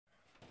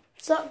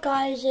What's up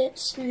guys,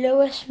 it's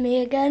Lewis,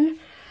 me again.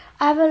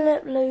 I haven't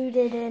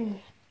uploaded in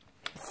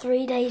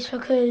 3 days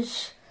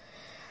because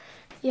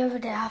the other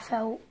day I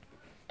felt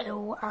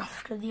ill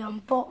after the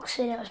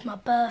unboxing. It was my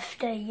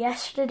birthday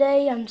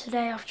yesterday and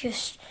today I've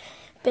just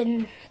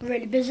been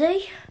really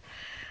busy.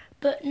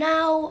 But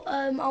now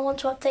I want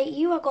to update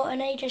you. I got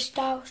an AJ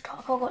Styles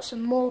top, I got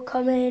some more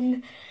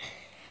coming.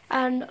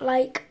 And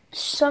like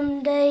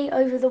Sunday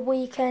over the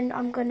weekend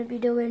I'm going to be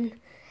doing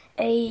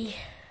a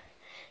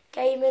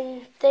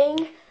gaming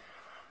thing,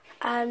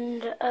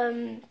 and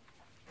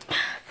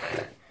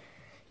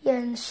yeah,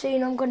 and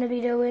soon I'm going to be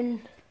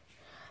doing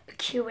a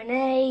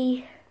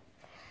Q&A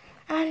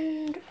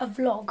and a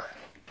vlog,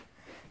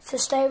 so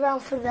stay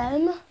around for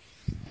them.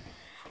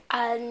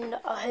 And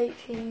I hope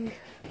you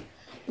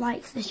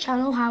like this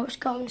channel, how it's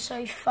going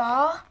so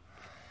far.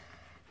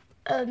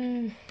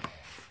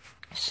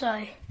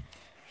 So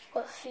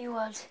got a few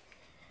words: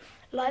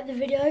 like the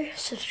video,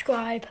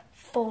 subscribe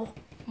for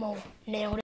more. Nailed it.